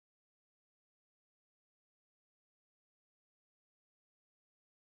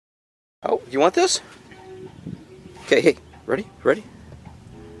You want this? Okay, hey, ready? Ready?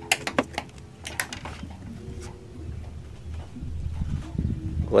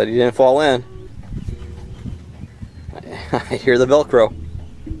 Glad he didn't fall in. I hear the Velcro.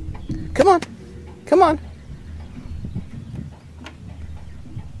 Come on, come on.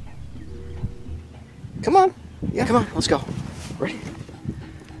 Come on. Yeah, come on, let's go. Ready?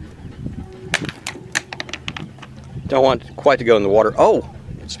 Don't want quite to go in the water. Oh,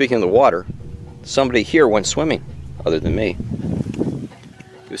 speaking of the water, somebody here went swimming, other than me.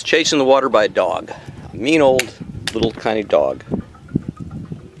 He was chased in the water by a dog. A mean old, little tiny dog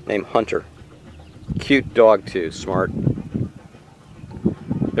named Hunter. Cute dog too, smart.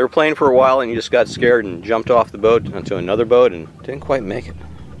 They were playing for a while and he just got scared and jumped off the boat onto another boat and didn't quite make it.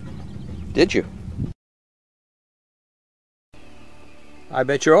 Did you? I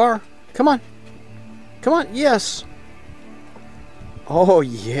bet you are. Come on. Come on, yes. Oh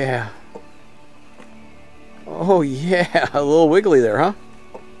yeah. Oh yeah, a little wiggly there, huh?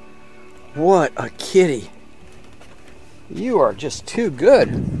 What a kitty. You are just too good.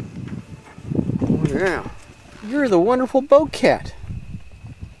 Oh yeah. You're the wonderful boat cat.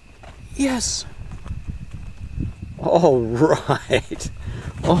 Yes. All right.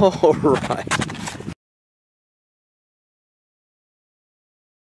 All right.